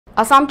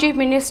Assam Chief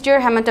Minister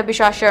Himanta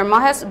Biswa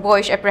Sarma has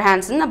voiced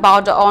apprehension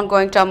about the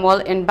ongoing turmoil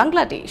in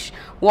Bangladesh,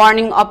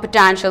 warning of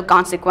potential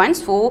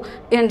consequence for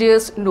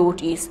India's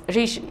northeast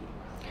region.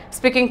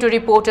 Speaking to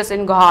reporters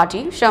in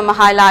Guwahati, Sarma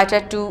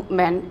highlighted two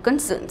main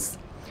concerns.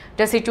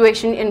 The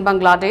situation in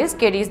Bangladesh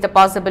carries the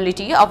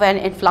possibility of an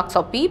influx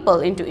of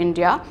people into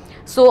India,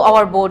 so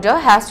our border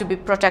has to be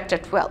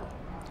protected well.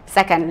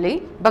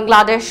 Secondly,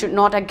 Bangladesh should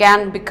not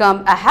again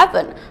become a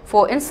haven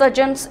for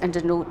insurgents in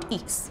the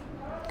northeast.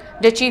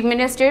 The Chief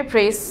Minister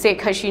praised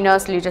Sheikh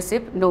Hasina's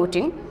leadership,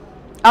 noting,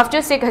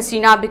 after Sheikh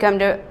Hasina became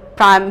the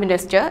Prime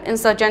Minister,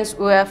 insurgents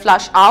were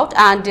flushed out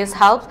and this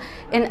helped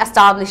in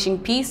establishing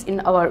peace in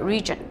our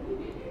region.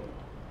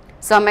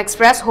 Some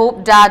expressed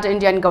hope that the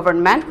Indian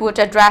government would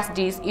address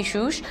these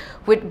issues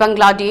with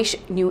Bangladesh's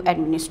new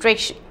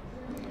administration.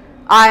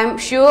 I am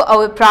sure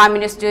our Prime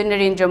Minister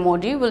Narendra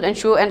Modi will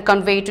ensure and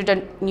convey to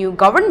the new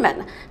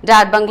government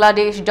that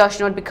Bangladesh does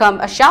not become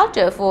a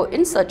shelter for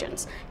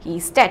insurgents, he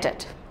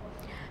stated.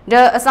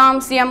 The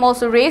Assam CM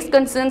also raised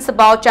concerns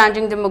about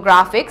changing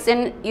demographics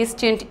in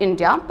eastern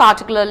India,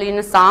 particularly in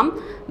Assam,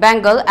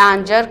 Bengal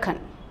and Jharkhand.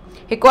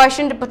 He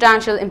questioned the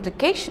potential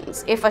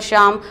implications if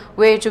Assam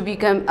were to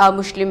become a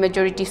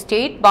Muslim-majority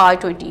state by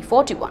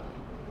 2041.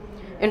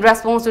 In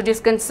response to these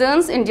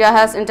concerns, India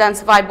has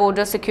intensified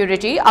border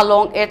security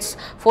along its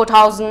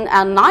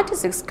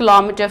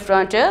 4,096-kilometer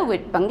frontier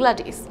with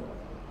Bangladesh.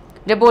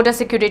 The Border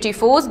Security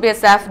Force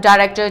BSF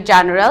Director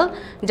General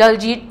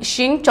Daljit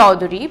Singh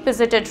Chaudhary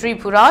visited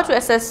Tripura to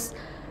assess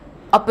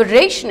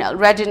operational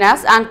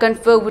readiness and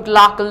confer with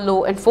local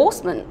law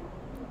enforcement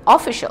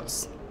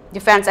officials.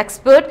 Defense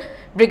expert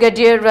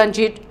Brigadier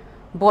Ranjit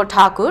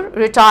Borthakur,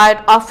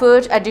 retired,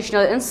 offered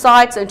additional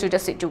insights into the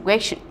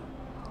situation.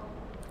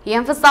 He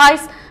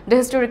emphasized the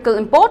historical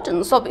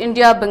importance of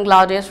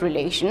India-Bangladesh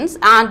relations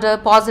and the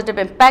positive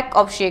impact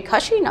of Sheikh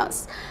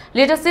Hasina's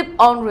leadership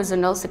on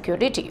regional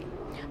security.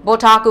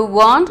 Borthakur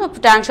warned of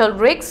potential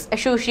risks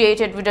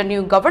associated with the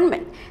new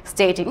government,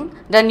 stating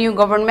the new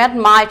government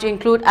might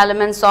include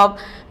elements of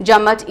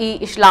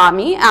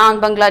Jamaat-e-Islami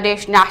and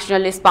Bangladesh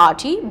Nationalist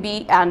Party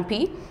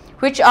 (BNP),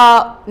 which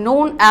are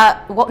known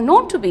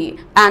to be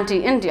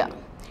anti-India.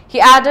 He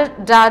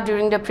added that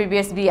during the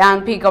previous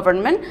BNP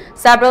government,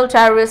 several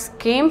terrorist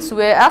schemes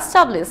were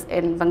established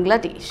in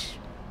Bangladesh.